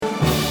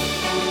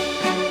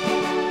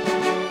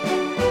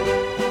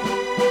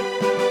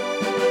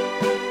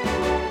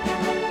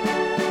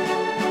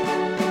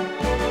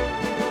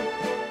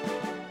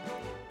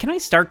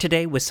start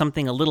today with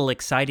something a little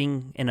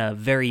exciting in a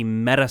very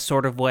meta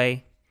sort of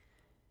way?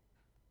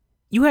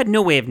 You had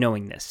no way of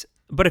knowing this,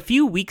 but a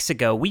few weeks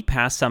ago we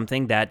passed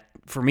something that,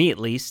 for me at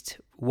least,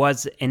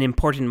 was an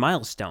important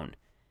milestone.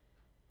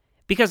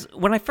 Because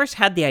when I first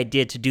had the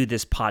idea to do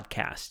this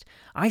podcast,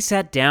 I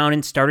sat down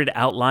and started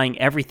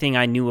outlining everything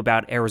I knew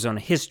about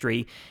Arizona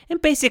history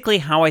and basically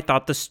how I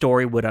thought the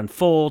story would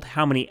unfold,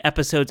 how many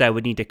episodes I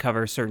would need to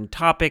cover certain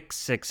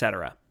topics,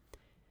 etc.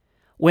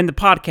 When the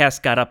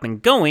podcast got up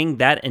and going,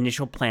 that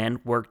initial plan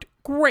worked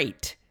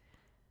great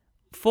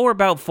for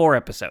about 4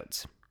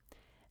 episodes.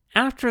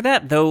 After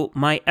that, though,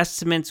 my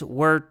estimates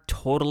were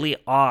totally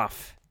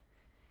off.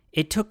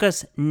 It took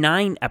us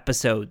 9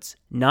 episodes,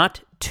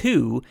 not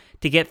 2,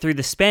 to get through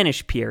the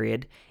Spanish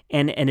period,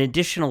 and an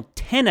additional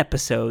 10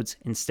 episodes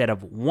instead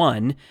of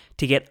 1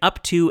 to get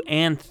up to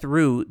and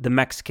through the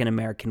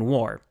Mexican-American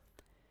War.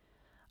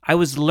 I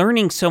was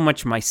learning so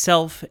much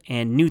myself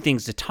and new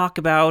things to talk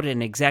about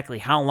and exactly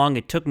how long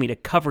it took me to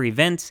cover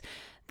events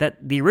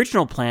that the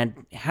original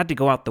plan had to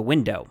go out the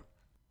window.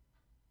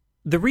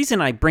 The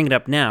reason I bring it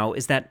up now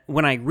is that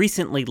when I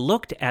recently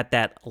looked at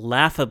that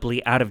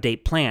laughably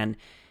out-of-date plan,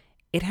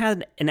 it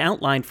had an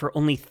outline for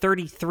only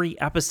 33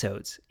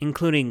 episodes,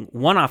 including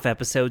one-off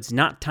episodes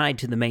not tied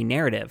to the main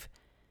narrative.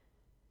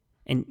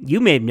 And you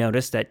may have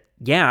noticed that,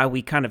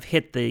 we kind of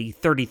hit the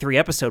 33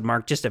 episode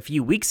mark just a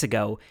few weeks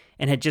ago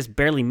and had just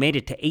barely made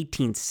it to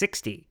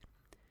 1860.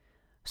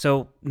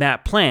 So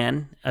that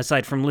plan,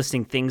 aside from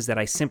listing things that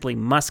I simply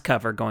must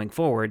cover going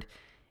forward,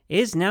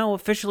 is now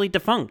officially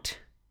defunct.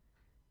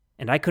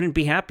 And I couldn't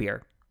be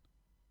happier.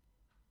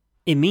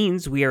 It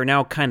means we are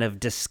now kind of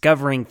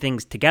discovering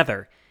things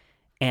together,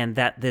 and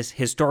that this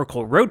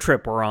historical road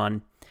trip we're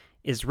on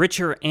is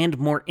richer and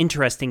more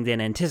interesting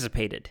than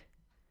anticipated,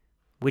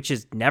 which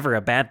is never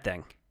a bad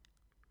thing.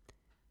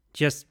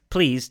 Just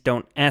please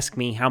don't ask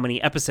me how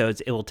many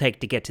episodes it will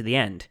take to get to the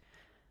end.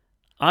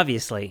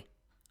 Obviously,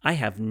 I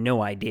have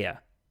no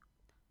idea.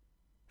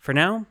 For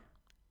now,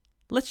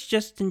 let's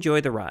just enjoy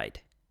the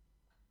ride.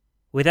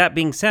 With that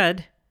being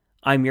said,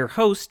 I'm your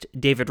host,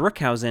 David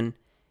Rookhausen,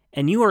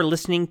 and you are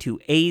listening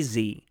to AZ,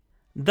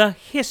 the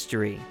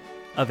history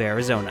of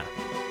Arizona.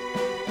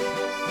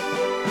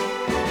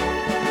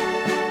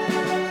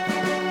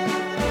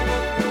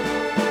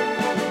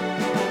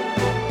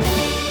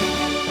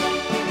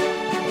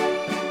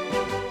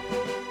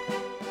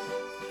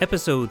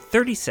 Episode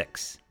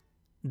 36,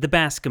 The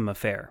Bascom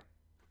Affair,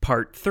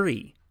 Part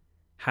 3,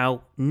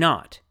 How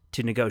Not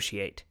to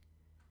Negotiate.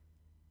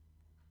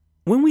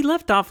 When we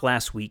left off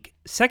last week,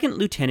 Second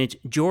Lieutenant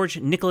George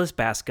Nicholas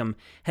Bascom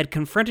had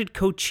confronted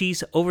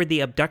Cochise over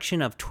the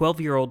abduction of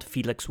 12-year-old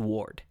Felix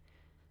Ward.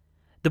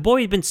 The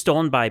boy had been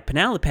stolen by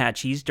Pinal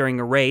Apaches during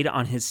a raid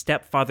on his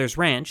stepfather's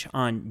ranch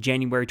on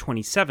January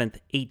 27,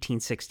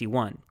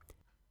 1861.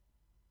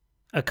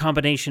 A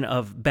combination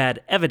of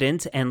bad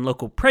evidence and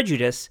local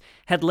prejudice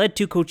had led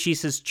to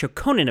Cochise's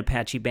Chokonen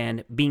Apache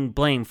band being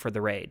blamed for the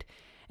raid,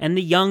 and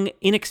the young,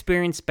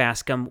 inexperienced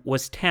Bascom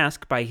was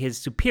tasked by his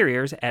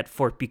superiors at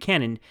Fort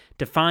Buchanan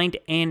to find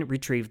and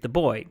retrieve the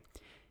boy,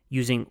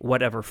 using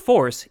whatever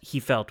force he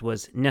felt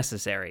was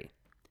necessary.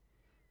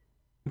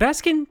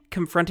 Bascom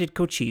confronted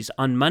Cochise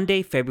on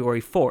Monday,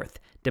 February 4th,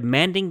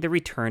 demanding the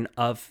return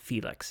of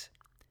Felix.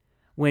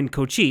 When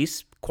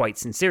Cochise, quite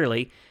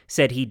sincerely,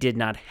 said he did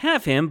not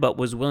have him but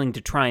was willing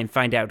to try and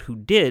find out who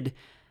did,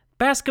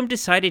 Bascom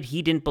decided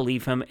he didn't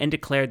believe him and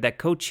declared that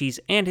Cochise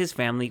and his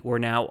family were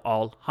now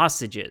all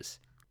hostages.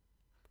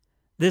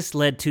 This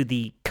led to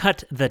the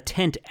cut the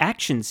tent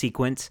action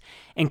sequence,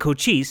 and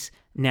Cochise,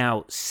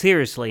 now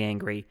seriously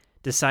angry,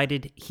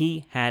 decided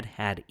he had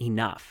had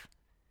enough.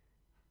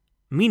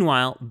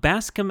 Meanwhile,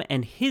 Bascom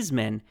and his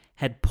men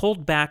had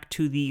pulled back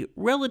to the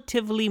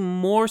relatively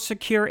more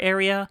secure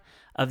area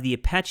of the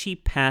Apache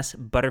Pass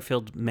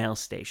Butterfield Mail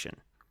Station.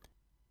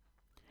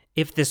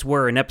 If this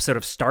were an episode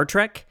of Star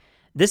Trek,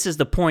 this is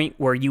the point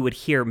where you would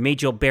hear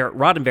Major Barrett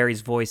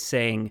Roddenberry's voice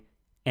saying,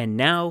 "And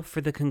now for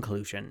the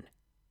conclusion."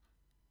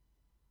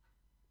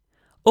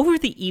 Over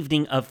the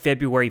evening of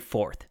February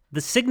 4th,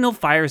 the signal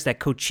fires that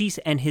Cochise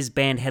and his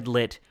band had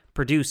lit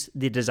produced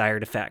the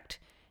desired effect,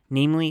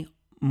 namely,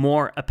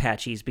 more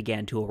Apaches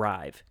began to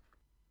arrive.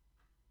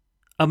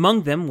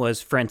 Among them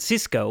was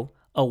Francisco,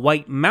 a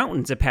White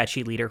Mountains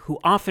Apache leader who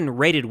often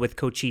raided with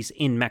Cochise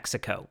in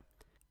Mexico.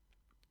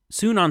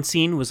 Soon on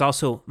scene was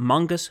also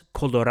Mangus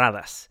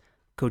Coloradas,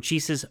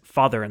 Cochise's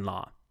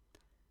father-in-law.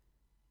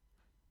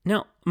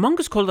 Now,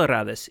 Mangus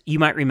Coloradas, you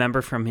might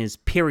remember from his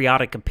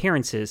periodic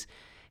appearances,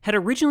 had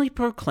originally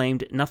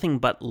proclaimed nothing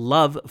but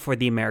love for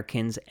the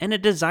Americans and a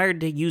desire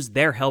to use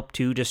their help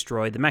to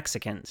destroy the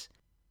Mexicans.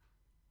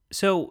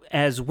 So,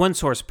 as one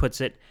source puts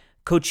it,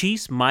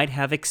 Cochise might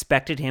have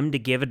expected him to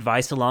give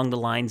advice along the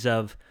lines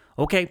of,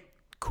 "Okay,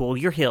 cool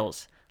your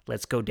heels.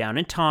 Let's go down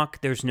and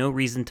talk. There's no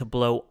reason to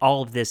blow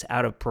all of this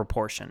out of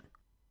proportion."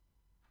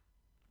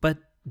 But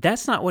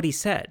that's not what he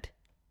said.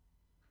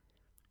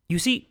 You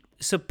see,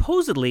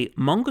 Supposedly,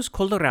 Mongos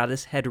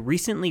Colorados had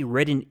recently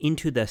ridden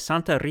into the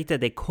Santa Rita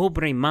de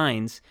Cobre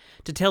mines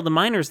to tell the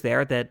miners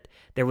there that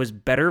there was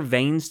better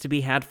veins to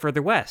be had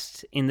further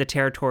west, in the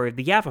territory of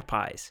the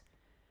Yavapais.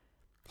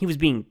 He was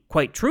being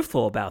quite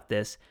truthful about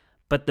this,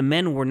 but the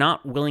men were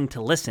not willing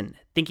to listen,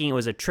 thinking it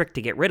was a trick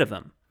to get rid of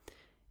him.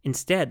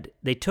 Instead,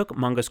 they took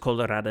Mongos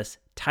Colorados,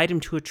 tied him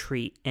to a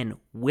tree, and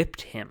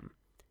whipped him.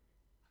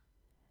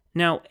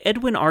 Now,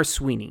 Edwin R.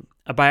 Sweeney,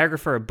 a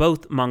biographer of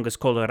both Mongos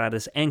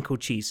Colorados and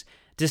Cochise,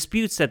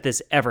 disputes that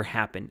this ever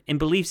happened and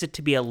believes it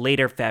to be a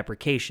later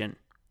fabrication.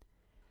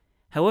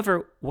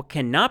 However, what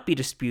cannot be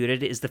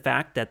disputed is the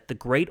fact that the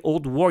great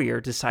old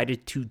warrior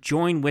decided to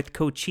join with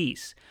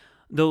Cochise,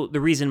 though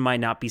the reason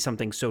might not be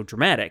something so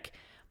dramatic,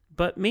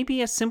 but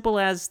maybe as simple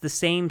as the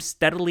same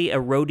steadily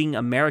eroding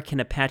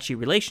American-Apache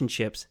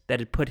relationships that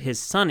had put his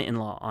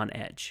son-in-law on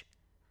edge.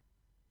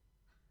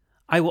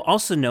 I will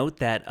also note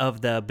that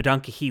of the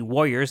Bedonkohe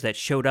warriors that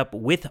showed up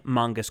with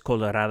Mongos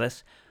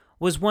Colorados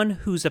was one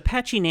whose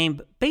Apache name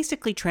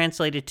basically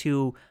translated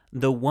to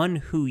the one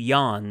who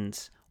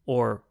yawns,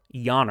 or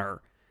yawner.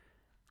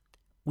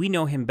 We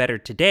know him better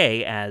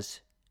today as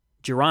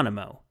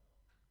Geronimo.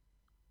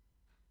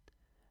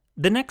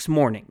 The next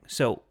morning,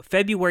 so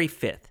February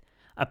 5th,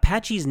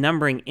 Apaches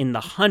numbering in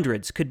the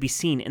hundreds could be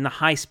seen in the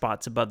high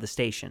spots above the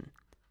station.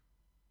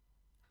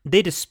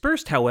 They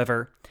dispersed,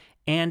 however,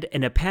 and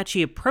an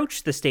Apache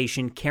approached the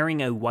station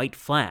carrying a white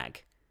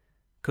flag.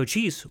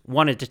 Cochise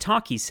wanted to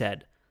talk, he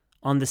said,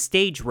 on the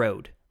stage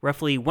road,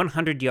 roughly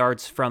 100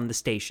 yards from the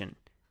station.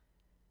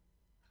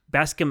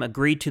 Bascom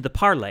agreed to the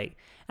parley,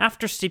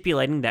 after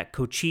stipulating that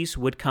Cochise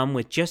would come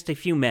with just a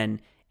few men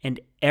and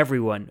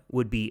everyone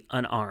would be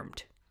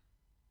unarmed.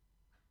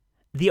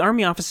 The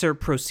Army officer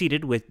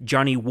proceeded with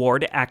Johnny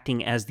Ward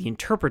acting as the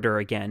interpreter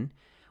again,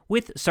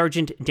 with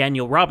Sergeant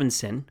Daniel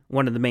Robinson,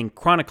 one of the main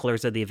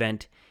chroniclers of the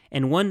event,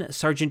 and one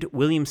Sergeant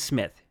William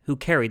Smith, who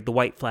carried the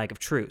white flag of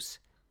truce.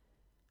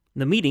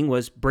 The meeting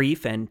was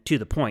brief and to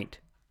the point.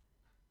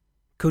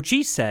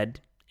 Cochise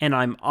said, and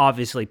I'm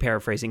obviously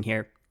paraphrasing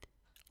here,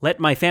 "Let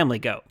my family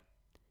go."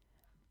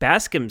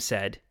 Bascom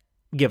said,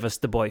 "Give us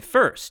the boy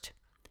first."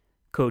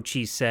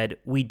 Cochise said,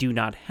 "We do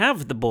not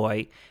have the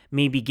boy.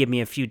 Maybe give me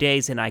a few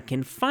days and I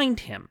can find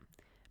him."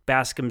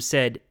 Bascom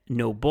said,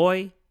 "No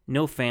boy,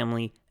 no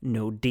family,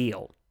 no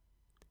deal."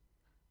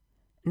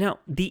 Now,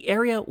 the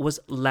area was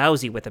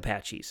lousy with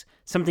Apaches,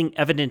 something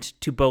evident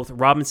to both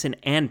Robinson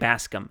and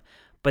Bascom,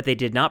 but they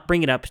did not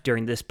bring it up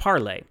during this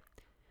parley.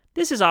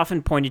 This is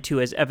often pointed to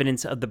as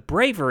evidence of the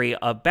bravery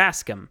of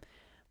Bascom,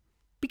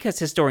 because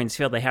historians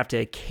feel they have to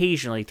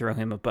occasionally throw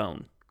him a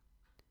bone.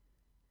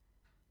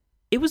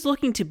 It was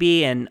looking to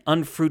be an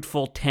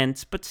unfruitful,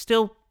 tense, but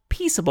still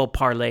peaceable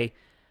parley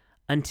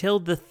until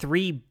the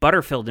three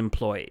Butterfield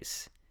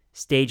employees,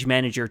 stage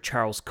manager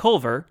Charles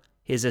Culver,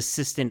 his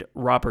assistant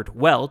Robert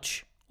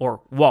Welch,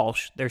 or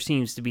Walsh, there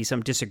seems to be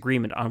some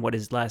disagreement on what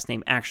his last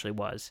name actually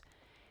was,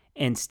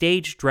 and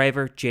stage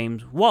driver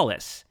James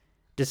Wallace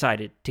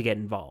decided to get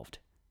involved.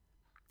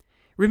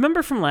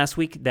 Remember from last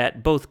week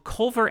that both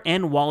Culver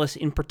and Wallace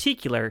in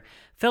particular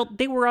felt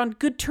they were on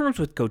good terms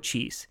with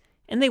Cochise,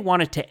 and they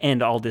wanted to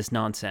end all this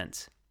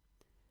nonsense.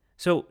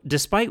 So,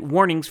 despite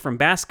warnings from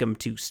Bascom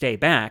to stay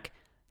back,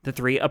 the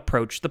three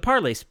approached the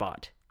parley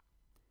spot.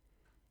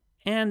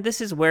 And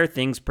this is where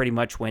things pretty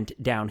much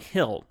went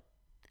downhill.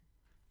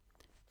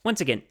 Once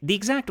again, the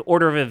exact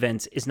order of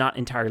events is not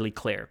entirely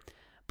clear,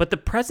 but the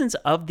presence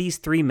of these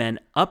three men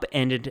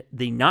upended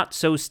the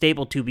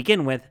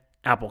not-so-stable-to-begin-with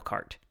apple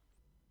cart.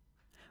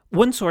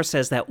 One source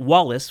says that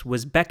Wallace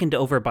was beckoned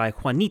over by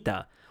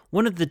Juanita,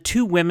 one of the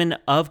two women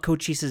of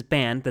Cochise's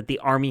band that the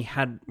Army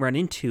had run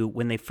into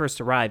when they first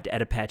arrived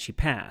at Apache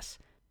Pass.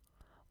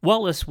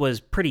 Wallace was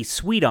pretty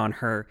sweet on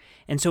her,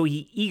 and so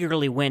he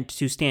eagerly went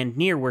to stand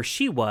near where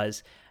she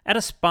was, at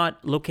a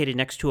spot located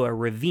next to a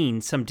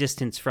ravine some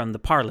distance from the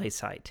parley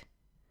site.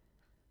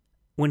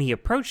 When he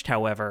approached,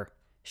 however,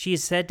 she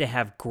is said to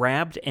have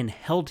grabbed and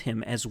held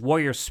him as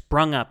warriors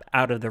sprung up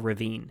out of the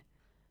ravine.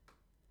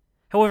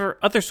 However,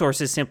 other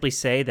sources simply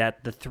say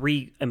that the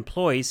three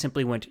employees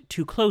simply went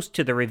too close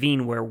to the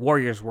ravine where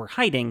warriors were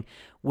hiding,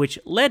 which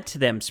led to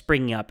them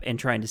springing up and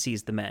trying to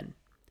seize the men.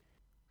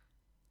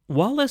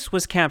 Wallace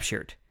was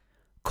captured.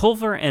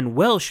 Culver and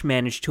Welsh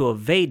managed to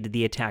evade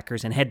the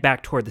attackers and head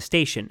back toward the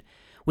station,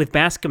 with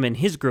Bascom and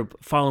his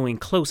group following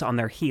close on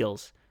their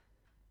heels.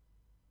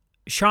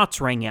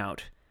 Shots rang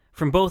out,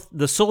 from both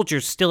the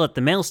soldiers still at the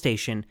mail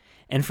station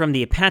and from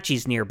the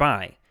Apaches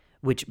nearby,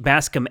 which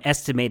Bascom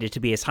estimated to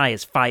be as high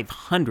as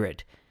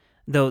 500,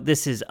 though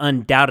this is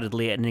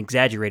undoubtedly an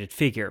exaggerated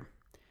figure.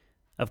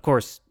 Of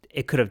course,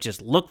 it could have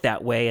just looked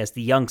that way as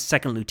the young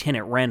second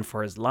lieutenant ran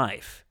for his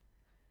life.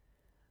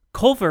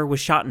 Culver was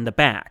shot in the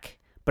back,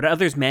 but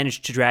others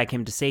managed to drag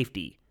him to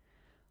safety.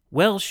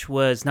 Welsh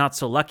was not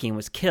so lucky and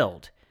was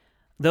killed.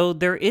 Though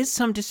there is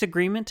some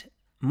disagreement,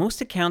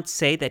 most accounts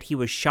say that he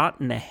was shot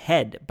in the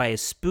head by a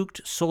spooked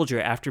soldier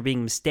after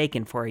being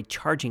mistaken for a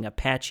charging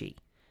Apache.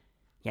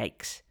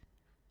 Yikes.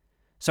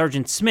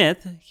 Sergeant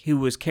Smith, who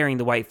was carrying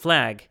the white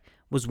flag,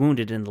 was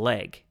wounded in the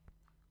leg.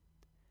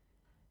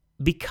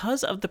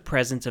 Because of the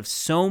presence of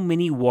so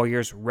many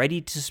warriors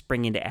ready to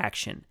spring into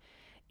action,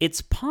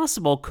 it's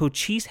possible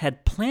Cochise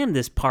had planned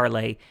this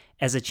parley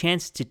as a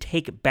chance to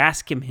take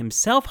Bascom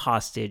himself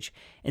hostage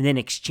and then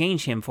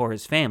exchange him for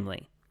his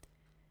family.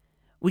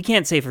 We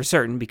can't say for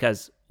certain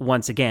because,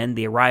 once again,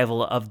 the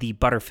arrival of the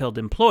Butterfield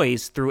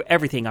employees threw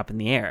everything up in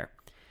the air.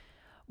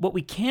 What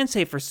we can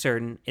say for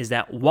certain is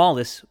that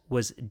Wallace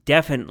was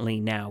definitely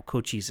now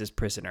Cochise's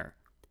prisoner.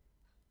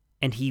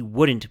 And he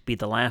wouldn't be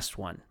the last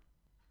one.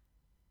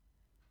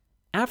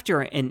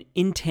 After an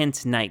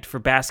intense night for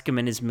Bascom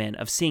and his men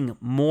of seeing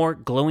more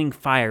glowing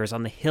fires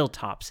on the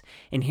hilltops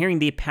and hearing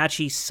the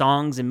Apache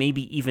songs and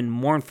maybe even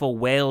mournful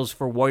wails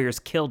for warriors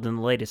killed in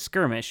the latest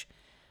skirmish,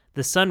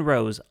 the sun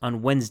rose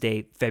on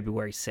Wednesday,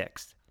 February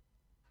 6th.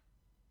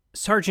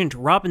 Sergeant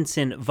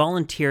Robinson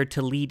volunteered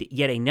to lead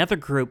yet another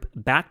group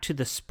back to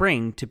the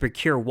spring to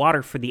procure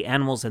water for the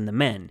animals and the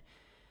men,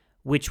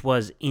 which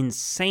was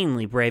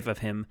insanely brave of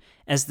him,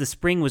 as the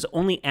spring was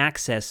only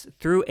accessed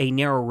through a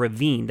narrow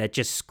ravine that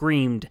just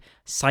screamed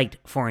site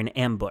for an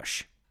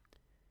ambush.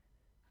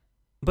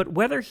 But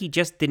whether he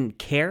just didn't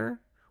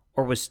care,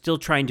 or was still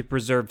trying to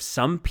preserve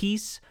some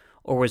peace,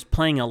 or was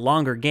playing a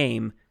longer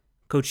game,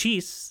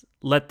 Cochise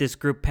let this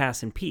group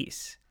pass in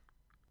peace.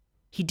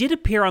 He did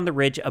appear on the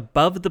ridge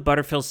above the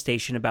Butterfield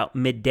station about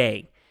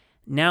midday,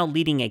 now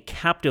leading a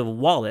captive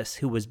Wallace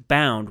who was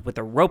bound with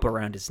a rope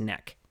around his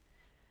neck.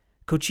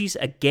 Cochise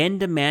again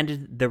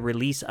demanded the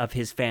release of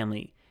his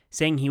family,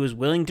 saying he was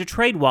willing to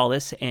trade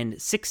Wallace and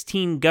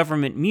 16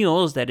 government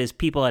mules that his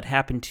people had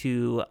happened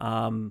to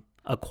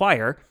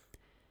acquire,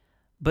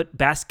 but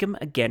Bascom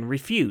again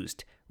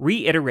refused,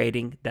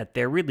 reiterating that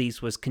their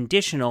release was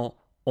conditional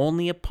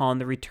only upon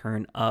the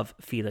return of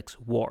Felix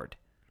Ward.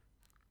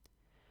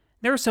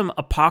 There are some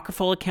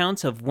apocryphal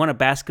accounts of one of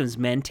Bascom's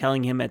men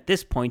telling him at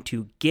this point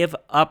to give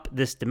up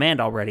this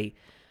demand already,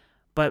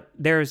 but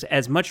there's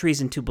as much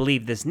reason to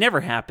believe this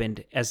never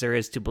happened as there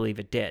is to believe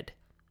it did.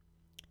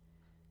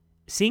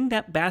 Seeing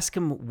that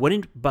Bascom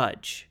wouldn't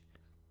budge,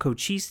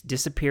 Cochise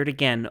disappeared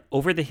again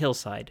over the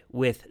hillside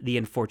with the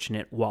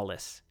unfortunate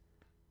Wallace.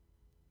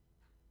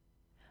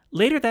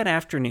 Later that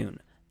afternoon,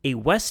 a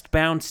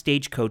westbound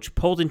stagecoach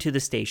pulled into the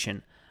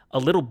station, a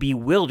little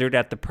bewildered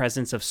at the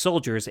presence of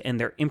soldiers and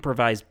their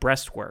improvised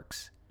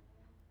breastworks.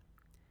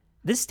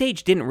 This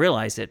stage didn't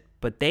realize it,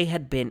 but they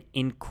had been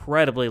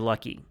incredibly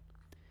lucky.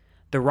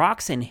 The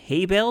rocks and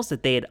hay bales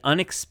that they had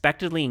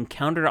unexpectedly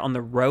encountered on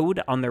the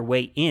road on their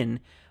way in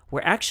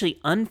were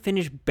actually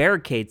unfinished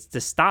barricades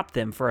to stop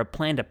them for a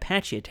planned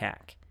Apache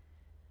attack.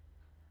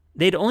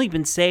 They'd only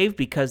been saved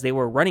because they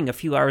were running a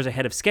few hours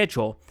ahead of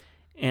schedule,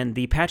 and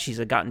the Apaches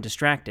had gotten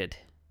distracted.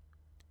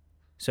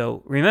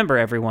 So remember,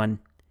 everyone,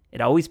 it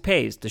always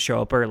pays to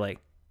show up early.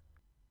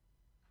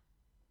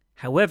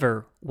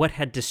 However, what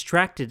had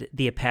distracted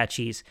the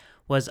Apaches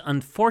was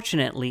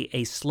unfortunately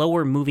a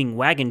slower-moving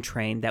wagon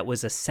train that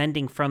was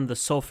ascending from the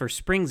Sulphur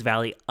Springs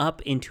Valley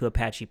up into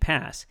Apache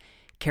Pass,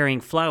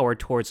 carrying flour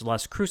towards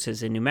Las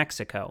Cruces in New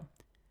Mexico.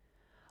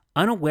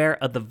 Unaware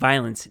of the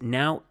violence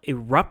now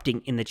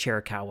erupting in the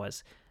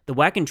Chiricahuas, the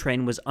wagon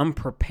train was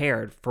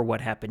unprepared for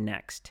what happened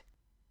next.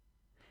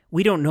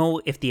 We don't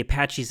know if the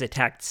Apaches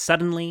attacked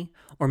suddenly,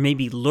 or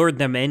maybe lured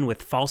them in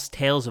with false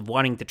tales of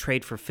wanting to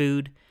trade for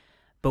food,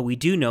 but we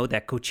do know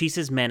that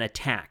Cochise's men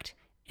attacked,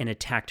 and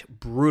attacked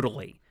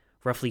brutally,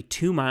 roughly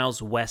 2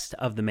 miles west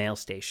of the mail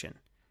station.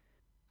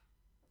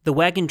 The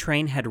wagon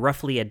train had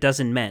roughly a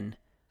dozen men,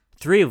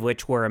 3 of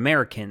which were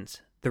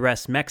Americans, the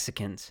rest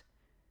Mexicans.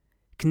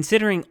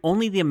 Considering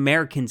only the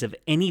Americans of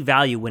any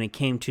value when it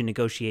came to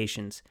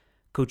negotiations,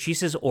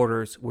 Cochise's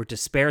orders were to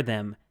spare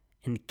them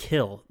and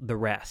kill the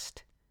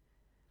rest.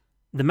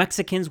 The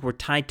Mexicans were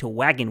tied to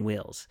wagon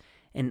wheels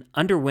and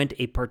underwent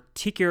a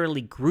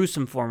particularly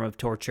gruesome form of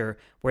torture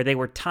where they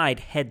were tied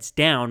heads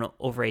down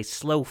over a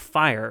slow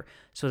fire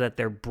so that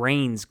their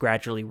brains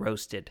gradually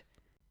roasted.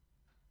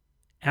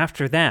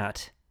 After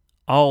that,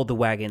 all the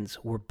wagons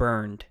were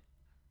burned.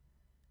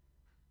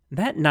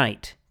 That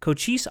night,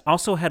 Cochise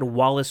also had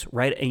Wallace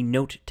write a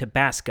note to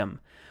Bascom,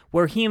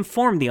 where he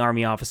informed the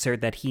army officer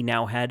that he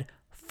now had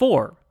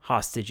 4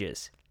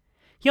 hostages.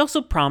 He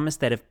also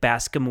promised that if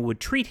Bascom would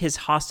treat his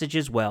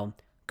hostages well,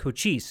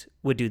 Cochise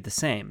would do the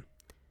same.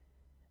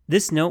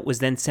 This note was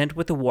then sent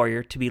with a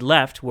warrior to be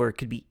left where it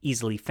could be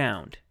easily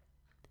found.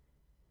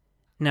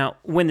 Now,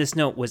 when this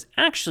note was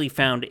actually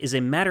found is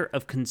a matter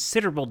of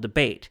considerable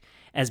debate,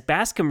 as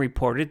Bascom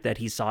reported that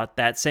he saw it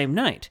that same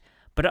night,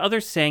 but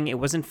others saying it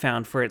wasn't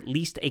found for at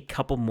least a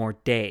couple more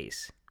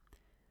days.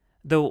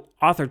 Though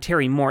author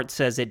Terry Mort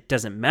says it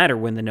doesn't matter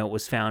when the note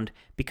was found,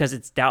 because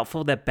it's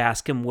doubtful that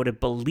Bascom would have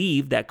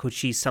believed that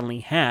Cochise suddenly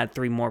had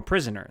 3 more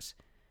prisoners.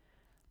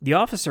 The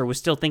officer was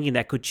still thinking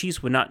that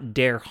Cochise would not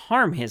dare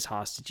harm his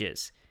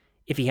hostages,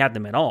 if he had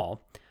them at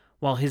all,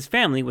 while his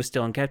family was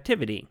still in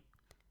captivity.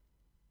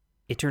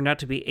 It turned out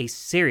to be a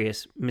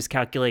serious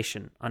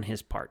miscalculation on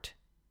his part.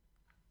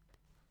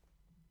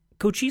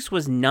 Cochise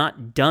was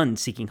not done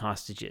seeking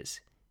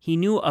hostages. He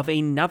knew of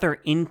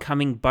another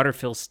incoming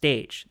Butterfield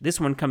stage, this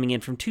one coming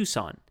in from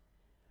Tucson.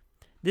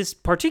 This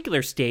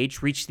particular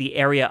stage reached the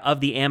area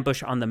of the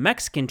ambush on the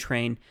Mexican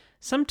train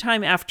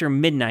sometime after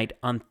midnight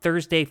on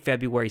Thursday,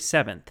 February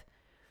 7th,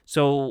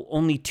 so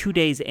only 2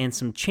 days and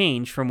some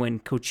change from when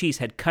Cochise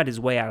had cut his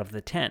way out of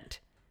the tent.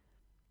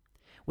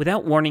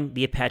 Without warning,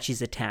 the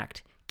Apaches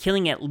attacked,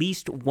 killing at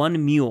least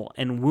one mule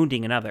and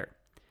wounding another.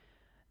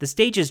 The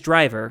stage's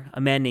driver,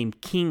 a man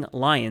named King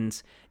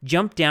Lyons,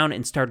 jumped down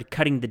and started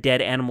cutting the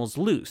dead animals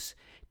loose,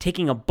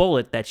 taking a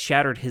bullet that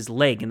shattered his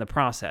leg in the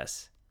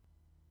process.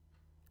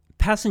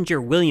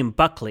 Passenger William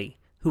Buckley,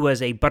 who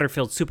was a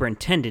Butterfield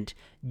superintendent,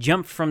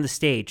 jumped from the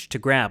stage to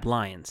grab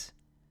Lyons.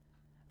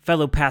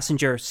 Fellow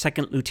passenger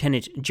Second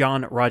Lieutenant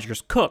John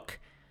Rogers Cook,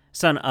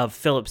 son of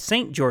Philip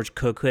St. George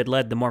Cook, who had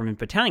led the Mormon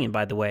Battalion,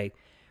 by the way,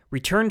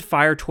 returned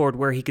fire toward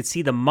where he could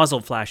see the muzzle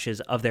flashes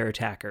of their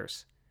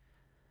attackers.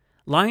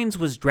 Lyons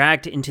was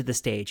dragged into the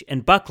stage,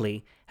 and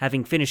Buckley,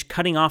 having finished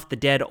cutting off the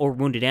dead or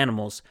wounded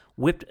animals,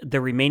 whipped the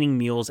remaining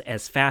mules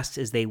as fast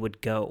as they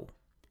would go.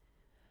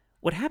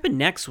 What happened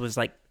next was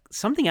like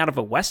something out of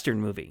a Western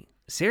movie.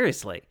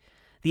 Seriously.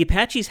 The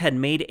Apaches had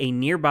made a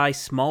nearby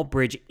small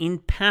bridge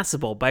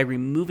impassable by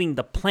removing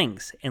the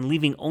planks and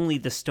leaving only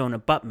the stone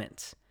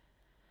abutments.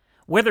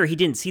 Whether he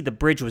didn't see the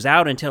bridge was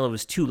out until it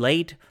was too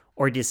late,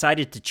 or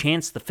decided to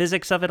chance the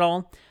physics of it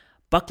all,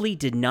 Buckley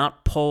did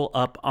not pull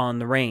up on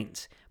the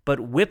reins,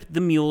 but whipped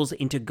the mules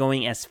into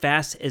going as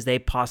fast as they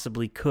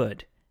possibly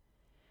could.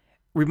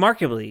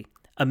 Remarkably,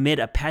 amid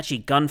Apache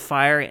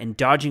gunfire and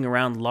dodging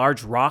around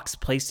large rocks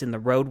placed in the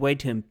roadway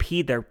to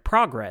impede their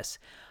progress,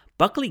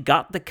 Buckley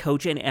got the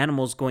coach and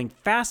animals going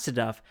fast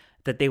enough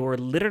that they were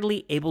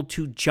literally able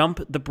to jump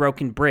the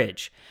broken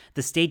bridge,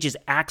 the stage's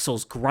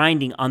axles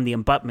grinding on the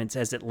abutments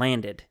as it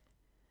landed.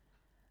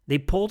 They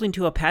pulled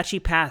into Apache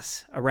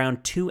Pass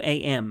around 2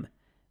 a.m.,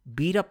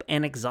 beat up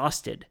and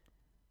exhausted,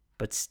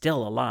 but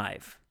still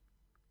alive.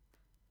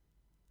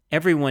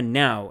 Everyone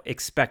now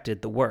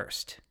expected the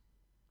worst.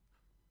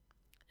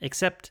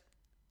 Except,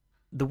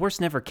 the worst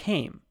never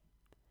came.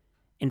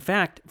 In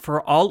fact,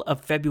 for all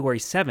of February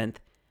 7th,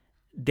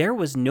 there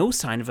was no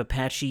sign of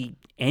Apache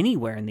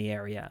anywhere in the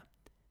area.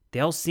 They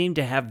all seemed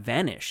to have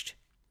vanished.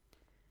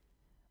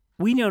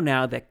 We know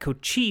now that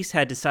Cochise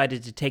had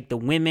decided to take the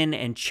women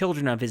and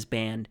children of his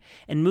band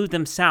and move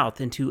them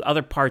south into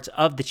other parts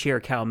of the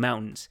Chiricahua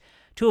Mountains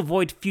to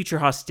avoid future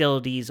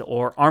hostilities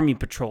or army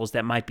patrols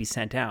that might be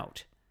sent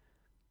out.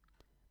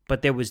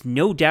 But there was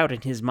no doubt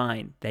in his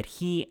mind that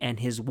he and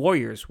his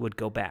warriors would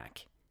go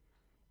back,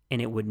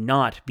 and it would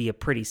not be a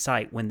pretty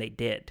sight when they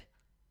did.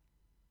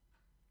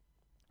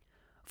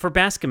 For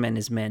Bascom and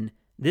his men,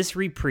 this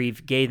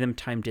reprieve gave them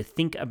time to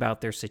think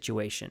about their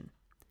situation.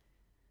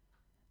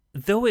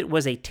 Though it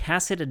was a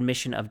tacit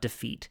admission of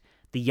defeat,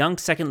 the young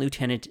second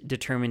lieutenant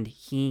determined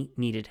he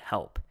needed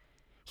help.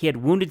 He had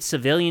wounded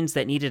civilians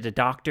that needed a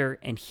doctor,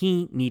 and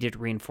he needed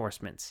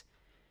reinforcements.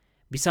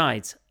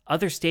 Besides,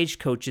 other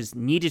stagecoaches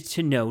needed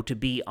to know to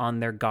be on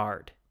their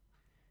guard.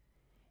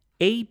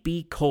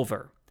 A.B.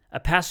 Culver, a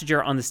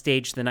passenger on the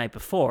stage the night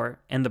before,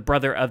 and the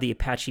brother of the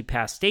Apache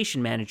Pass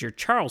station manager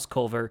Charles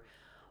Culver,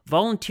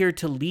 volunteered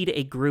to lead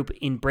a group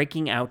in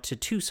breaking out to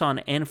Tucson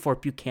and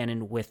Fort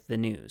Buchanan with the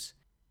news.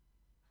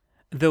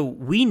 Though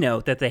we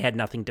know that they had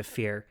nothing to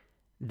fear,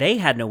 they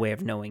had no way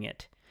of knowing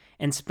it,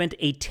 and spent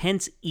a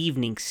tense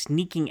evening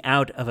sneaking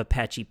out of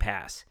Apache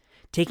Pass,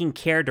 taking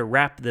care to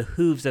wrap the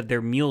hooves of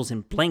their mules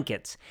in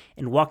blankets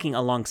and walking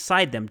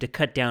alongside them to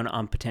cut down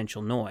on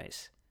potential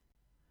noise.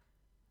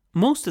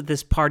 Most of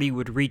this party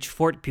would reach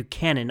Fort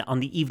Buchanan on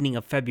the evening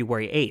of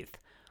February 8th,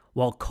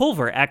 while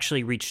Culver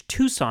actually reached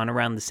Tucson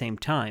around the same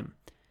time.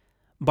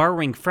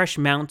 Borrowing fresh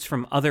mounts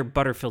from other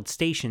Butterfield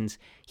stations,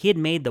 he had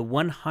made the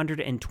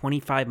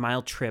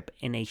 125-mile trip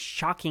in a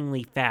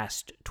shockingly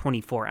fast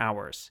 24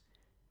 hours.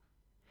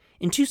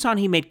 In Tucson,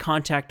 he made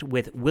contact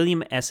with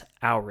William S.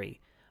 Oury,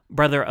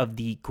 brother of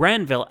the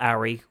Granville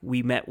Oury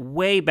we met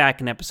way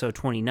back in episode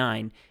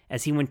 29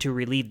 as he went to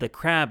relieve the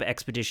crab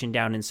expedition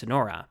down in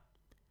Sonora.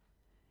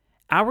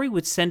 Oury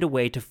would send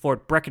away to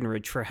Fort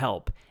Breckenridge for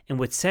help and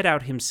would set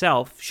out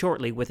himself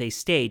shortly with a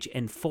stage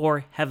and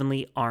 4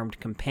 heavily armed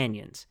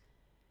companions.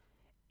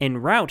 En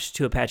route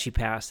to Apache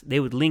Pass, they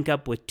would link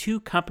up with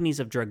 2 companies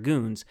of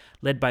dragoons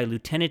led by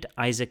Lieutenant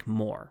Isaac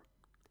Moore.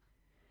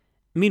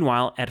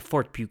 Meanwhile, at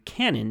Fort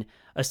Buchanan,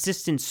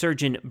 Assistant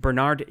Surgeon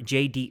Bernard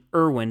J.D.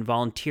 Irwin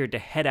volunteered to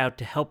head out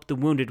to help the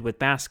wounded with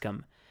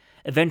Bascom,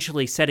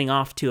 eventually setting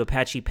off to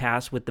Apache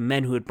Pass with the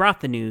men who had brought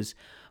the news,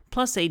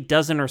 plus a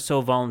dozen or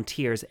so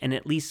volunteers and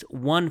at least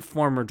one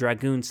former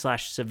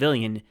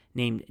dragoon/civilian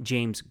named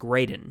James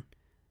Graydon.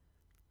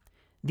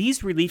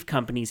 These relief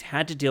companies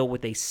had to deal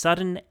with a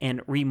sudden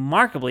and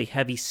remarkably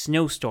heavy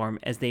snowstorm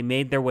as they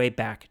made their way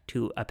back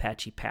to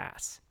Apache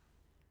Pass.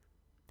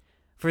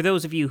 For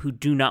those of you who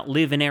do not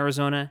live in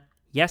Arizona,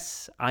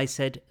 yes, I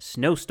said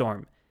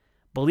snowstorm.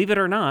 Believe it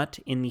or not,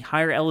 in the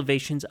higher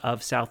elevations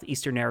of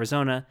southeastern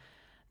Arizona,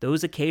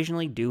 those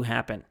occasionally do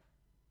happen.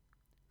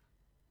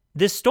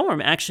 This storm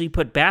actually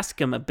put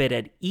Bascom a bit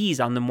at ease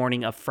on the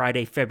morning of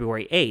Friday,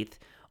 February 8th,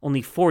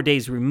 only 4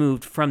 days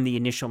removed from the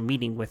initial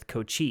meeting with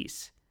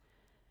Cochise.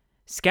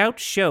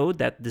 Scouts showed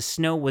that the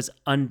snow was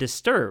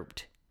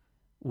undisturbed,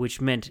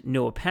 which meant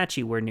no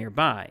Apache were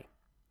nearby,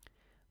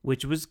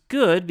 which was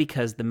good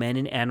because the men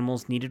and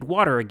animals needed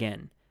water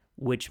again,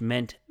 which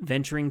meant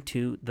venturing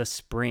to the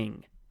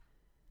spring.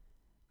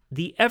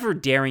 The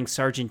ever-daring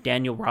Sergeant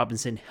Daniel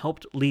Robinson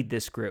helped lead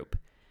this group,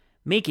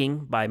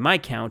 making, by my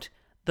count,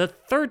 the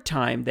third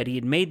time that he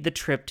had made the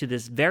trip to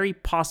this very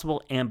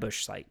possible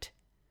ambush site.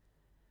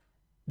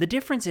 The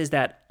difference is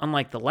that,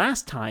 unlike the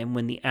last time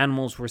when the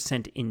animals were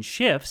sent in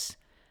shifts,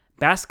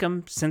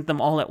 Bascom sent them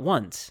all at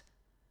once,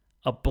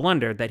 a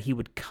blunder that he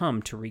would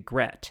come to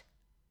regret.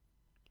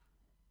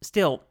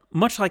 Still,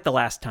 much like the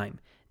last time,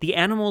 the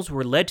animals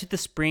were led to the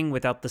spring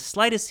without the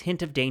slightest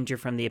hint of danger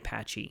from the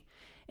Apache,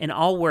 and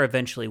all were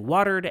eventually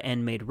watered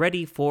and made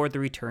ready for the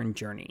return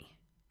journey.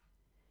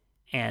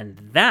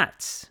 And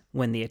that's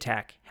when the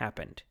attack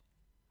happened.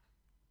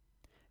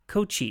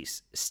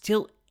 Cochise,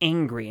 still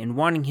angry and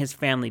wanting his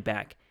family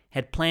back,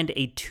 had planned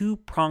a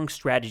two-pronged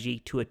strategy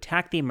to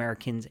attack the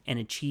Americans and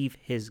achieve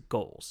his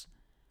goals.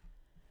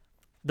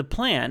 The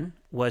plan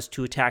was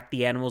to attack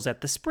the animals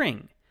at the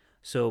spring,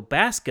 so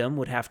Bascom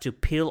would have to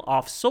peel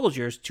off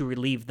soldiers to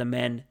relieve the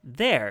men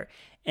there,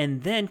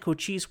 and then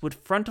Cochise would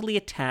frontally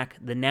attack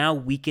the now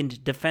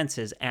weakened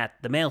defenses at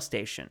the mail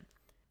station.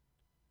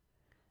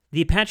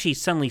 The Apache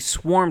suddenly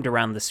swarmed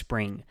around the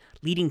spring,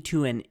 leading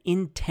to an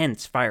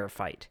intense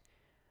firefight.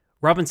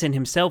 Robinson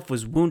himself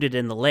was wounded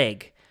in the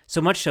leg, so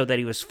much so that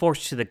he was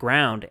forced to the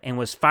ground and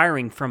was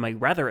firing from a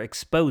rather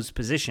exposed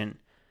position.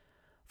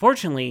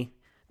 Fortunately,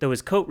 though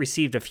his coat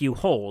received a few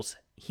holes,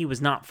 he was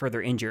not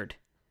further injured.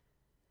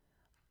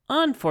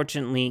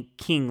 Unfortunately,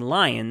 King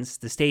Lyons,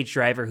 the stage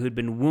driver who'd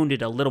been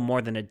wounded a little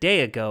more than a day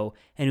ago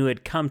and who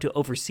had come to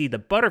oversee the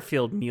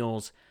Butterfield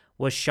mules,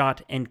 was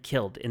shot and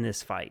killed in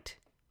this fight.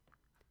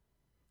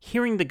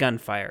 Hearing the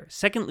gunfire,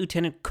 2nd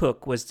Lieutenant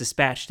Cook was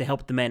dispatched to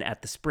help the men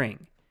at the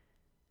spring.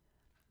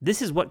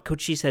 This is what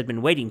Cochise had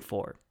been waiting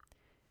for.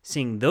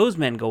 Seeing those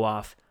men go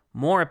off,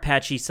 more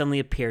Apache suddenly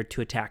appeared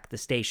to attack the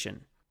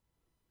station.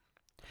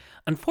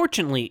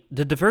 Unfortunately,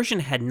 the diversion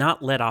had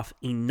not let off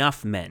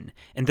enough men,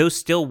 and those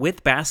still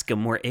with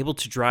Bascom were able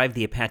to drive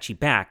the Apache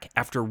back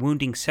after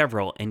wounding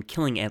several and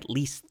killing at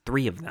least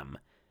 3 of them.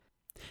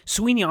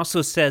 Sweeney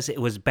also says it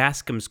was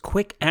Bascom's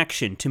quick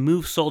action to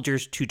move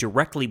soldiers to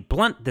directly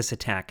blunt this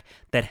attack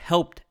that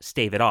helped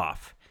stave it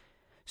off.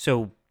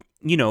 So,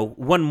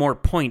 one more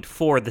point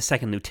for the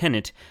 2nd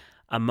Lieutenant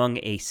among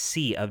a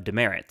sea of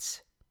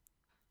demerits.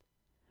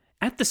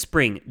 At the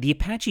spring, the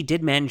Apache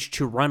did manage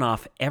to run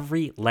off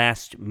every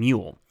last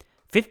mule,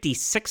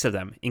 56 of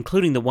them,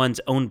 including the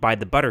ones owned by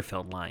the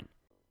Butterfield line.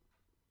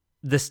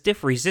 The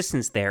stiff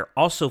resistance there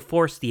also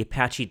forced the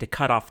Apache to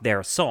cut off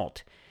their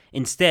assault.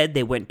 Instead,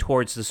 they went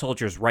towards the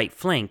soldiers' right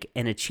flank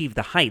and achieved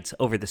the heights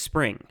over the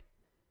spring.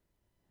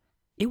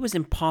 It was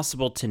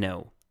impossible to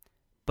know,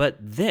 but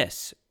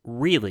this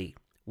really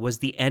was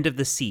the end of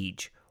the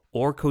siege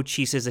or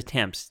Cochise's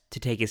attempts to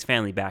take his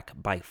family back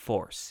by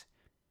force.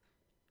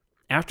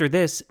 After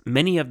this,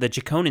 many of the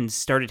Jaconans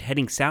started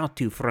heading south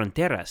to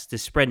Fronteras to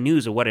spread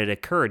news of what had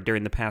occurred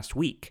during the past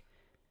week.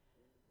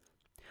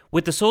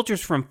 With the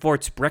soldiers from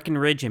Forts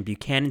Breckenridge and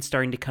Buchanan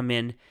starting to come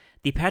in,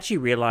 the Apache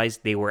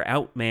realized they were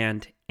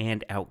outmanned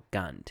and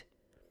outgunned.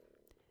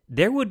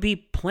 There would be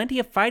plenty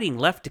of fighting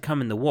left to come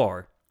in the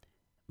war,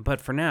 but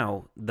for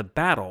now, the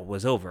battle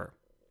was over.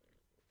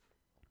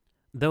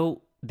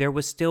 Though there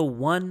was still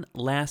one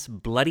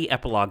last bloody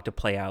epilogue to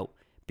play out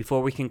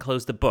before we can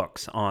close the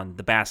books on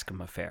the Bascom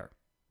affair.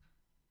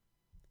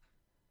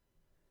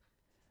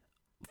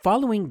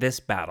 Following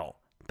this battle,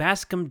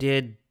 Bascom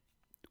did,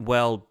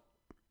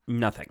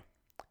 nothing.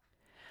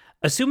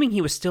 Assuming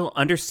he was still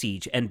under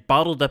siege and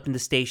bottled up in the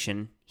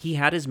station, he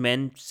had his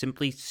men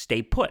simply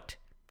stay put.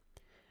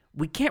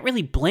 We can't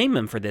really blame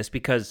him for this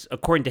because,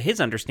 according to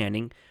his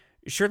understanding,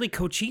 surely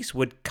Cochise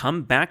would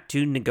come back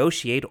to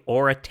negotiate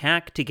or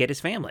attack to get his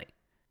family.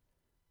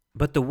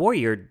 But the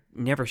warrior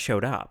never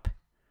showed up.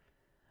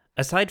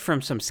 Aside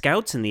from some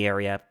scouts in the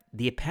area,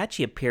 the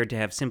Apache appeared to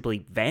have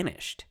simply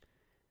vanished.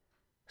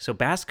 So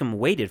Bascom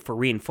waited for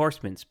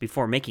reinforcements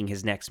before making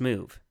his next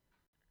move.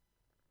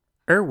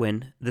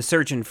 Irwin, the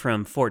surgeon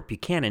from Fort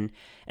Buchanan,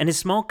 and his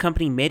small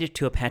company made it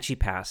to Apache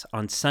Pass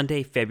on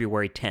Sunday,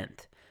 February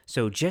 10th,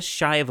 so just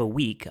shy of a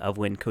week of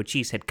when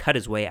Cochise had cut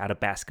his way out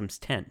of Bascom's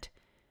tent.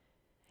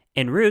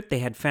 En route, they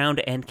had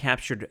found and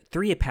captured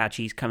 3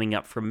 Apaches coming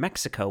up from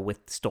Mexico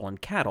with stolen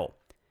cattle.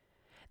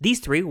 These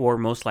 3 were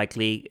most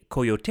likely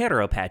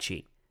Coyotero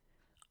Apache,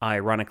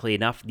 ironically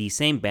enough, the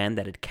same band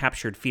that had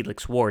captured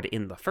Felix Ward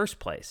in the first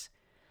place.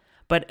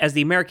 But as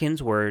the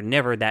Americans were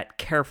never that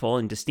careful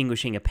in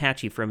distinguishing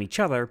Apache from each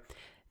other,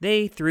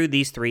 they threw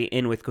these 3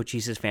 in with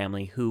Cochise's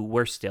family, who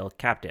were still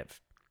captive.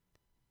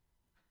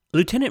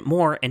 Lieutenant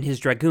Moore and his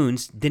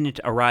dragoons didn't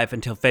arrive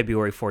until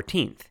February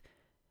 14th.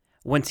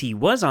 Once he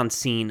was on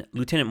scene,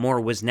 Lieutenant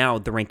Moore was now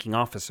the ranking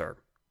officer.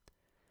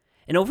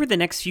 And over the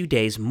next few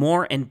days,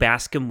 Moore and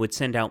Bascom would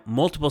send out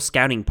multiple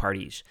scouting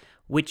parties,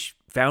 which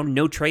found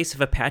no trace of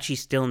Apache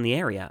still in the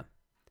area.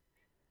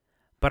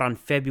 But on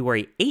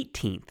February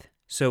 18th,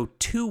 So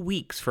 2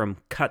 weeks from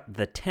cut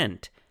the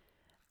tent,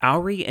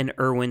 Oury and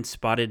Irwin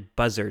spotted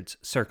buzzards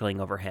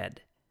circling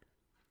overhead.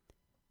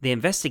 They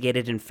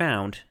investigated and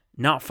found,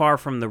 not far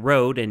from the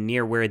road and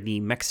near where the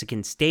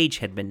Mexican stage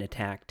had been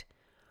attacked,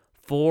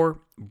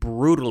 4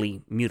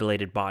 brutally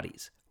mutilated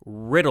bodies,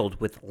 riddled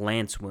with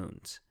lance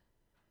wounds.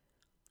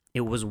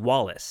 It was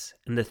Wallace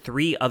and the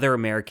 3 other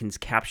Americans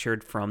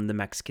captured from the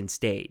Mexican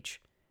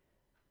stage.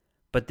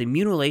 But the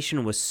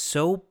mutilation was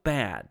so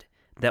bad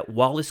that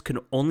Wallace could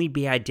only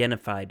be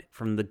identified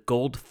from the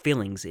gold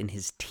fillings in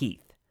his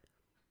teeth.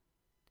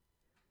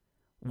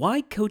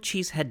 Why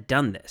Cochise had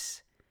done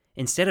this,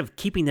 instead of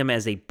keeping them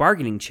as a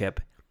bargaining chip,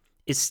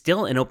 is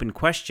still an open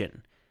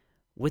question,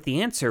 with the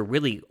answer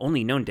really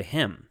only known to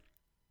him.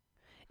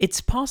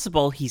 It's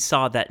possible he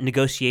saw that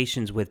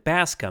negotiations with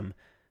Bascom,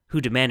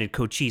 who demanded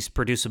Cochise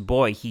produce a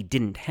boy he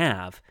didn't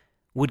have,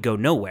 would go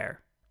nowhere.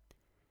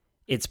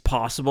 It's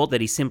possible that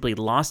he simply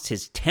lost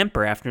his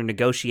temper after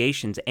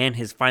negotiations and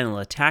his final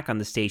attack on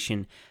the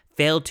station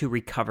failed to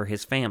recover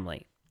his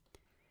family.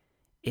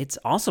 It's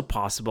also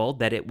possible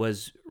that it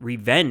was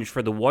revenge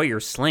for the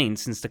warriors slain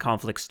since the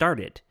conflict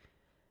started.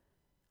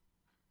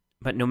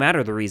 But no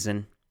matter the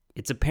reason,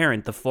 it's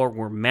apparent the 4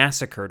 were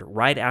massacred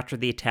right after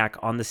the attack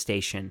on the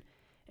station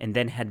and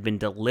then had been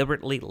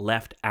deliberately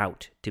left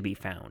out to be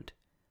found.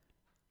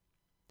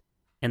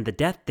 And the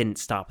death didn't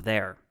stop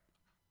there.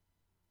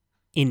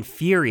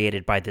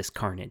 Infuriated by this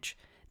carnage,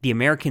 the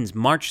Americans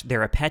marched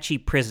their Apache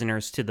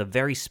prisoners to the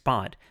very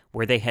spot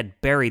where they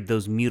had buried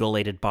those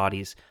mutilated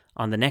bodies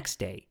on the next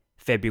day,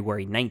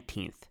 February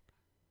 19th.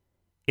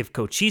 If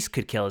Cochise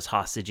could kill his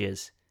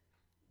hostages,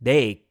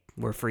 they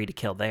were free to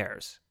kill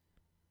theirs.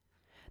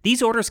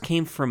 These orders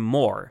came from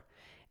Moore,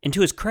 and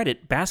to his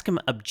credit, Bascom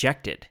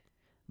objected,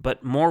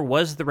 but Moore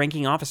was the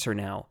ranking officer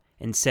now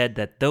and said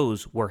that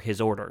those were his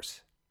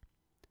orders.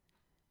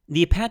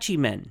 The Apache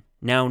men,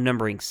 now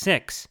numbering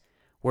 6,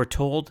 were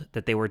told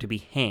that they were to be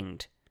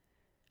hanged.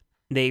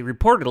 They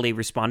reportedly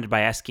responded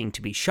by asking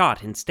to be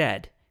shot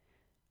instead.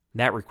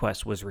 That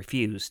request was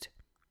refused.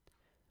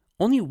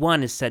 Only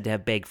one is said to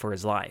have begged for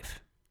his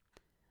life.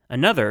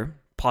 Another,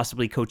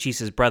 possibly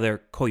Cochise's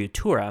brother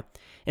Coyutura,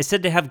 is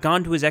said to have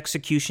gone to his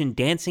execution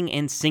dancing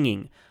and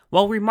singing,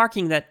 while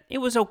remarking that it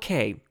was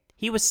okay,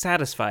 he was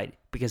satisfied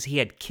because he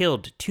had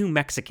killed 2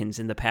 Mexicans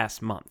in the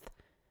past month.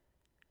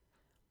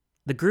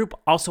 The group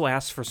also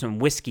asked for some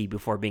whiskey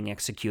before being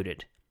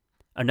executed,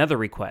 another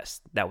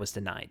request that was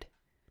denied.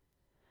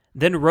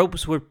 Then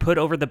ropes were put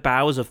over the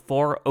boughs of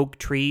 4 oak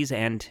trees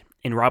and,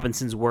 in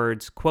Robinson's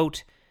words,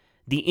 quote,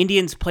 "The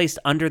Indians placed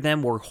under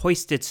them were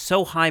hoisted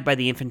so high by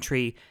the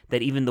infantry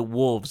that even the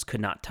wolves could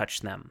not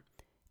touch them."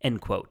 End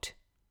quote.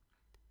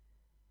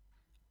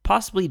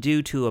 Possibly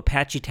due to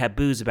Apache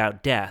taboos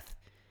about death,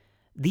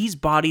 these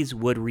bodies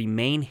would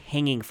remain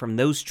hanging from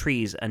those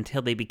trees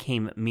until they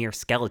became mere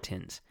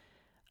skeletons,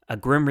 a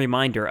grim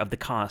reminder of the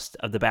cost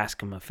of the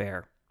Bascom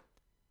affair.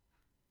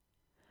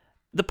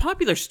 The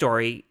popular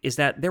story is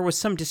that there was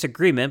some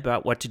disagreement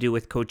about what to do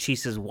with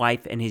Cochise's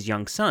wife and his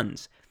young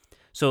sons,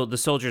 so the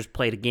soldiers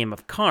played a game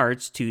of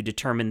cards to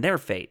determine their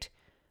fate,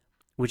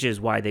 which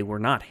is why they were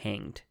not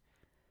hanged.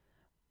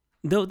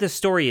 Though this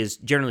story is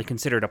generally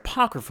considered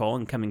apocryphal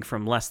and coming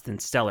from less than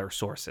stellar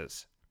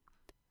sources.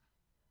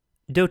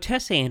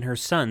 Dotesse and her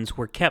sons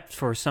were kept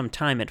for some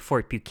time at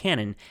Fort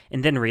Buchanan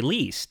and then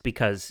released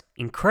because,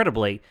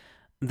 incredibly,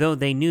 though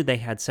they knew they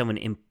had someone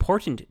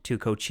important to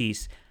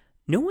Cochise,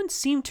 no one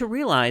seemed to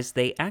realize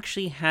they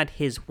actually had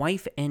his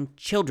wife and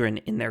children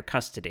in their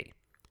custody.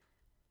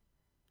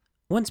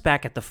 Once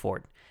back at the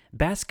fort,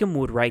 Bascom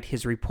would write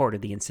his report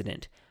of the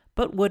incident,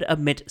 but would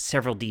omit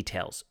several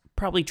details,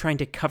 probably trying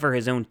to cover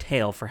his own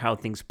tale for how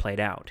things played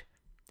out.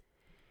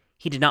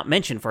 He did not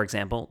mention, for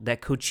example,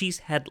 that Cochise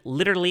had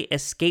literally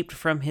escaped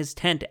from his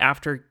tent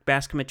after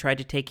Bascom had tried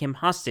to take him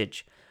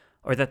hostage,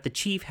 or that the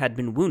chief had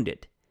been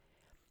wounded.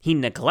 He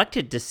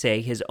neglected to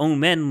say his own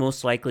men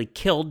most likely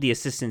killed the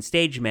assistant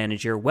stage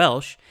manager,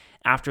 Welsh,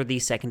 after the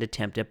second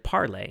attempt at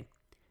parley.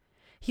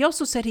 He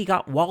also said he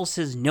got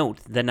Wallace's note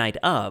the night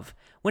of,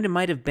 when it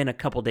might have been a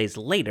couple days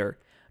later,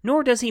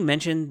 nor does he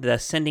mention the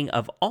sending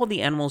of all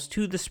the animals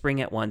to the spring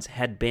at once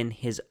had been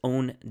his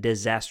own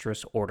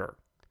disastrous order.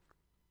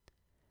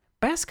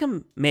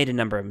 Bascom made a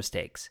number of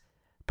mistakes.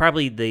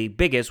 Probably the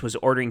biggest was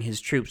ordering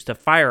his troops to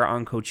fire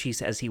on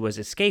Cochise as he was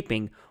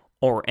escaping,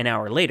 or an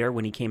hour later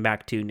when he came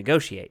back to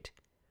negotiate.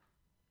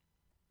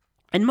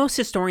 And most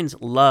historians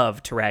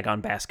love to rag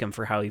on Bascom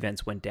for how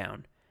events went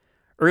down.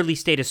 Early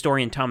state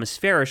historian Thomas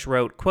Farish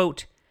wrote,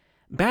 quote,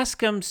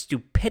 "Bascom's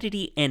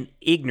stupidity and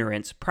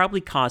ignorance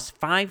probably cost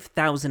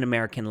 5,000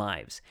 American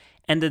lives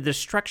and the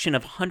destruction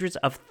of hundreds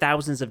of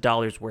thousands of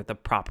dollars worth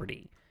of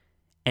property."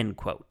 End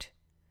quote.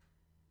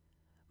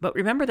 But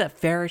remember that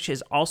Farish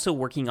is also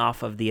working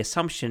off of the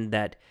assumption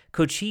that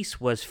Cochise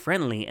was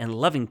friendly and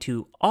loving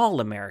to all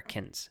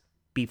Americans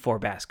before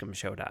Bascom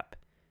showed up.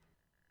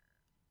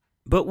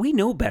 But we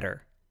know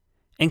better,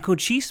 and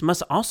Cochise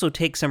must also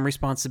take some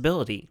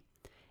responsibility,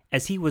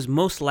 as he was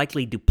most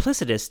likely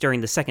duplicitous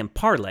during the second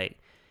parley,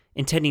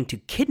 intending to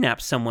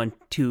kidnap someone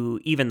to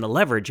even the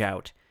leverage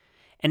out,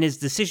 and his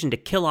decision to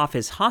kill off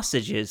his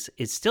hostages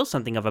is still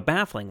something of a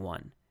baffling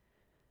one.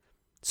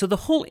 So the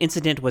whole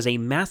incident was a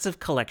massive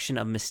collection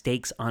of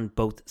mistakes on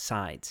both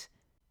sides.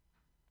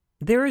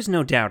 There is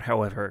no doubt,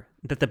 however,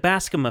 that the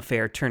Bascom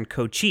affair turned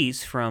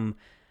Cochise from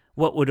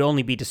what would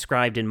only be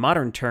described in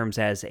modern terms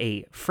as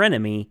a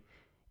frenemy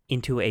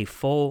into a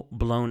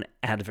full-blown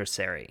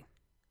adversary.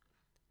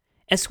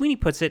 As Sweeney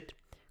puts it,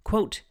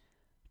 quote,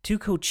 "To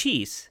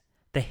Cochise,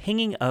 the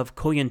hanging of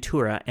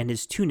Coyuntura and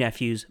his two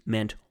nephews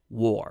meant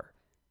war,"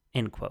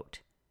 end quote.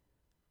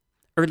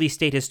 Early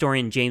state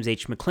historian James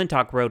H.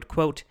 McClintock wrote,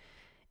 quote,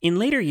 "In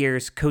later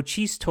years,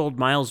 Cochise told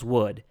Miles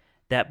Wood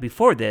that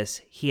before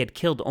this he had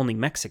killed only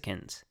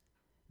Mexicans.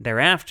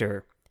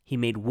 Thereafter, he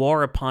made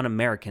war upon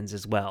Americans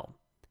as well,"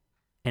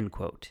 end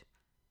quote.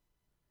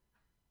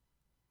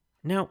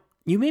 Now,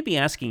 you may be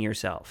asking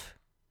yourself,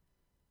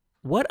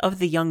 what of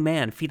the young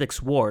man,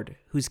 Felix Ward,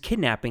 whose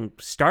kidnapping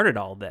started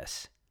all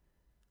this?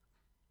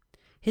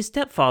 His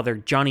stepfather,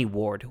 Johnny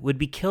Ward, would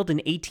be killed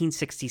in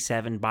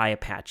 1867 by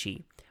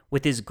Apache,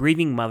 with his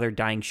grieving mother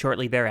dying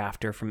shortly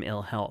thereafter from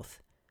ill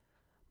health.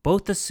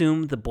 Both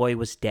assumed the boy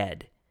was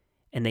dead,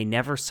 and they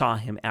never saw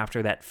him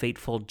after that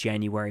fateful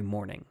January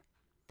morning.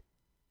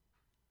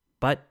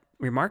 But,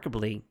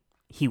 remarkably,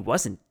 he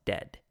wasn't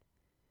dead.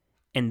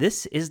 And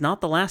this is not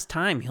the last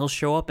time he'll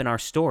show up in our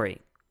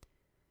story.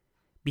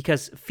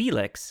 Because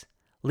Felix,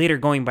 later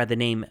going by the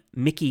name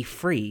Mickey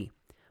Free,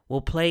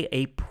 will play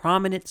a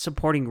prominent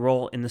supporting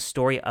role in the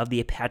story of the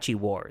Apache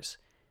Wars,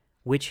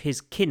 which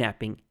his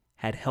kidnapping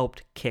had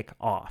helped kick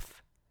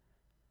off.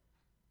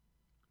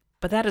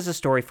 But that is a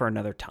story for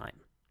another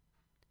time.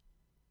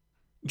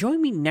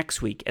 Join me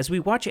next week as we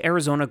watch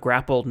Arizona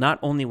grapple not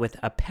only with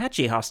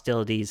Apache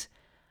hostilities,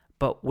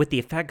 but with the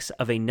effects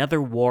of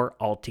another war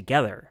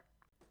altogether.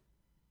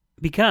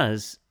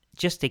 Because,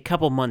 just a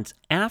couple months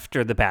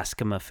after the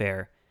Bascom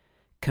affair,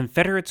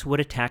 Confederates would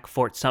attack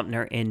Fort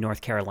Sumter in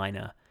North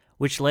Carolina,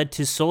 which led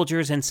to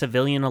soldiers and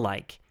civilian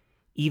alike,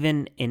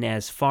 even in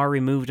as far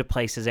removed a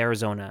place as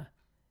Arizona,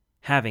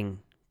 having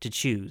to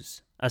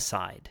choose a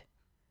side.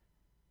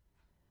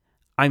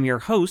 I'm your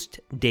host,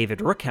 David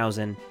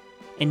Rookhausen,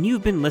 and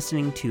you've been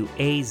listening to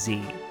AZ,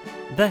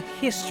 the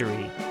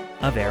history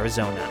of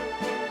Arizona.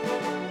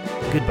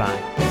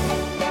 Goodbye.